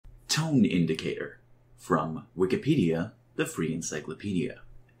Tone indicator, from Wikipedia, the free encyclopedia,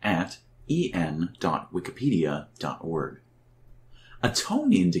 at en.wikipedia.org. A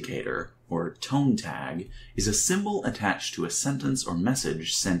tone indicator, or tone tag, is a symbol attached to a sentence or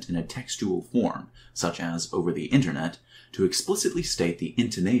message sent in a textual form, such as over the internet, to explicitly state the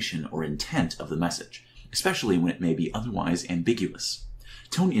intonation or intent of the message, especially when it may be otherwise ambiguous.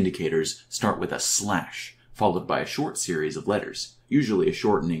 Tone indicators start with a slash, followed by a short series of letters, usually a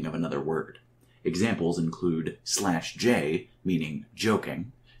shortening of another word. Examples include /J, meaning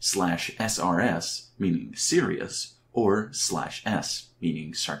joking, /SRS, meaning serious, or /S,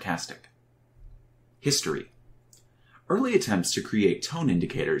 meaning sarcastic. History. Early attempts to create tone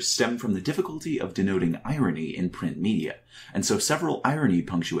indicators stem from the difficulty of denoting irony in print media, and so several irony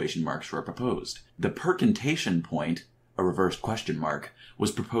punctuation marks were proposed. The percontation point, a reversed question mark,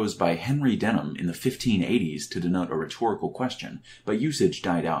 was proposed by Henry Denham in the 1580s to denote a rhetorical question, but usage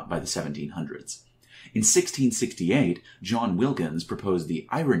died out by the 1700s. In 1668, John Wilkins proposed the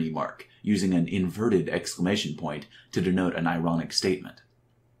irony mark, using an inverted exclamation point to denote an ironic statement.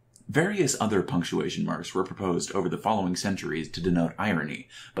 Various other punctuation marks were proposed over the following centuries to denote irony,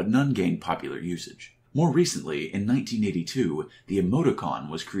 but none gained popular usage. More recently, in 1982, the emoticon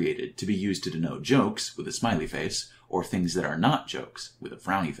was created to be used to denote jokes with a smiley face, or things that are not jokes with a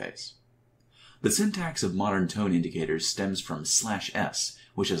frowny face. The syntax of modern tone indicators stems from /S,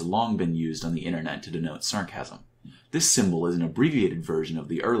 which has long been used on the internet to denote sarcasm. This symbol is an abbreviated version of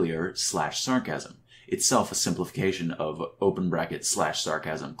the earlier /sarcasm, itself a simplification of open bracket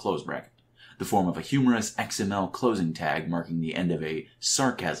 /sarcasm close bracket, the form of a humorous XML closing tag marking the end of a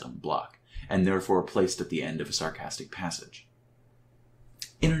sarcasm block, and therefore placed at the end of a sarcastic passage.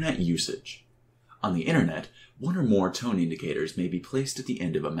 Internet usage. On the internet, one or more tone indicators may be placed at the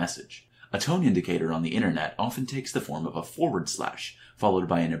end of a message. A tone indicator on the internet often takes the form of a /, followed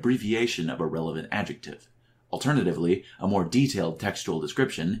by an abbreviation of a relevant adjective. Alternatively, a more detailed textual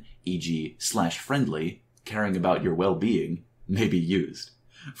description, e.g. /friendly, caring about your well-being, may be used.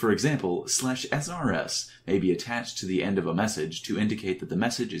 For example, /SRS may be attached to the end of a message to indicate that the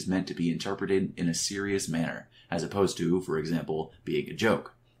message is meant to be interpreted in a serious manner, as opposed to, for example, being a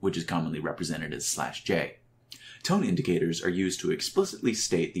joke, which is commonly represented as /J. Tone indicators are used to explicitly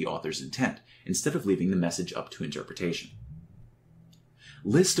state the author's intent, instead of leaving the message up to interpretation.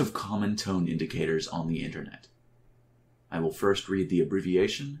 List of common tone indicators on the internet. I will first read the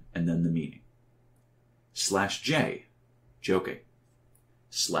abbreviation and then the meaning. /J, joking.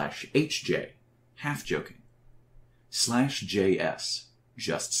 /HJ, half joking. /JS,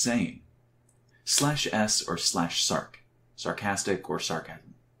 just saying. /S or /sarc, sarcastic or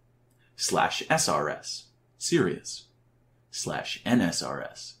sarcasm. /SRS, serious.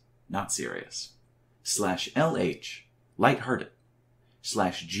 /NSRS, not serious. /LH, lighthearted.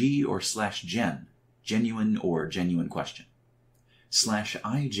 /G or /gen, genuine or genuine question.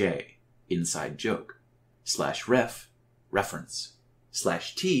 /IJ, inside joke. /ref, reference.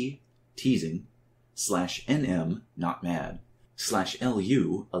 /T, teasing. /NM, not mad.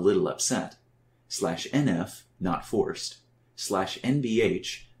 /LU, a little upset. /NF, not forced.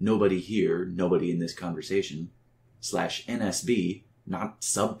 /NBH, nobody here, nobody in this conversation. /NSB, not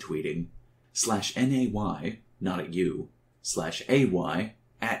subtweeting. /NAY, not at you. /AY,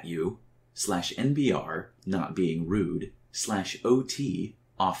 at you. /NBR, not being rude. /OT,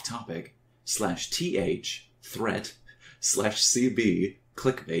 off topic. /TH, threat. /CB,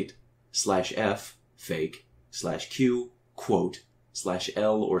 clickbait. /F, fake. /Q, quote.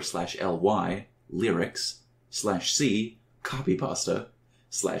 /L or /LY, lyrics. /C, copypasta.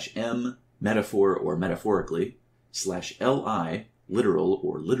 /M, metaphor or metaphorically. /LI, literal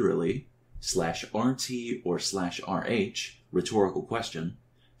or literally. /RT or /RH, rhetorical question.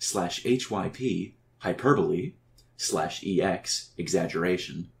 /HYP, hyperbole. /EX,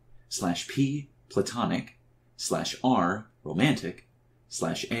 exaggeration. /P, platonic. /R, romantic.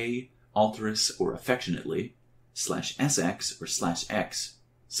 /A, alterous or affectionately. /SX or /X,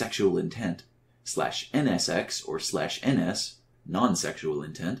 sexual intent. /NSX or /NS, non-sexual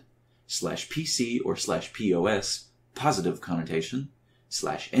intent. /PC or /POS, positive connotation.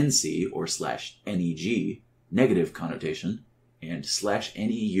 /NC or /NEG, negative connotation. And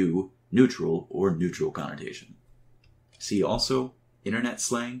 /NEU, neutral or neutral connotation. See also Internet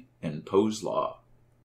slang and Poe's law.